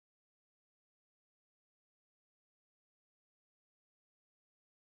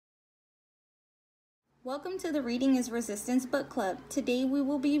Welcome to the Reading is Resistance Book Club. Today we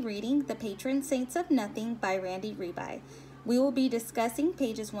will be reading The Patron Saints of Nothing by Randy Ribay. We will be discussing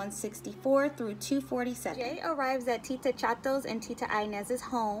pages 164 through 247. Jay arrives at Tita Chato's and Tita Inez's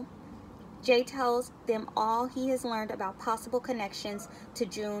home. Jay tells them all he has learned about possible connections to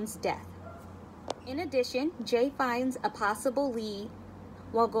June's death. In addition, Jay finds a possible lead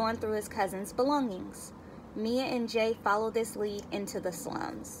while going through his cousin's belongings. Mia and Jay follow this lead into the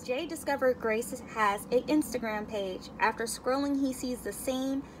slums. Jay discovered Grace has an Instagram page. After scrolling, he sees the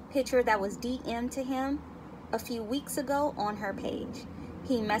same picture that was DM'd to him a few weeks ago on her page.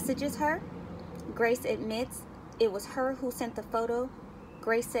 He messages her. Grace admits it was her who sent the photo.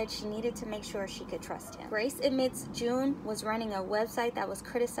 Grace said she needed to make sure she could trust him. Grace admits June was running a website that was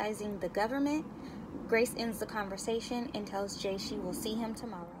criticizing the government. Grace ends the conversation and tells Jay she will see him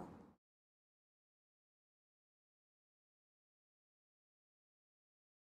tomorrow.